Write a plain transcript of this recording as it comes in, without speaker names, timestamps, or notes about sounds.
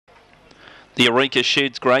The Eureka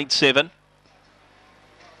Sheds Grade 7.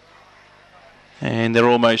 And they're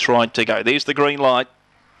almost right to go. There's the green light.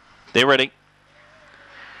 They're ready.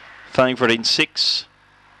 Favourite in 6.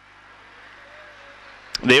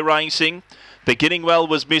 They're racing. Beginning well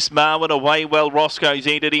was Miss Marwin, away well Roscoe's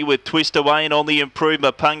Entity with Twist Away, and on the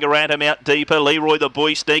improvement Punga Atom out deeper. Leroy the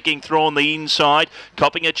Boy sneaking through on the inside,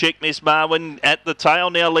 copping a check. Miss Marwin at the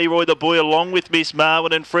tail now. Leroy the Boy along with Miss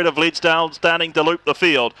Marwin, and Fred of Lidsdale starting to loop the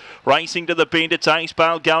field. Racing to the bend, it's Ace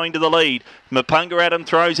Bale going to the lead. Mapunga Adam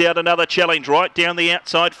throws out another challenge right down the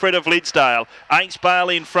outside. Fred of Lidsdale, Ace Bale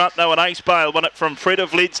in front though, and Ace Bale won it from Fred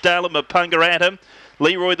of Lidsdale and Mapunga Adam.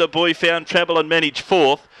 Leroy the Boy found travel and managed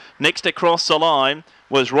 4th. Next across the line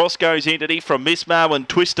was Roscoe's Entity from Miss Marwin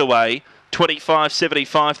Twist Away,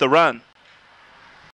 25.75 the run.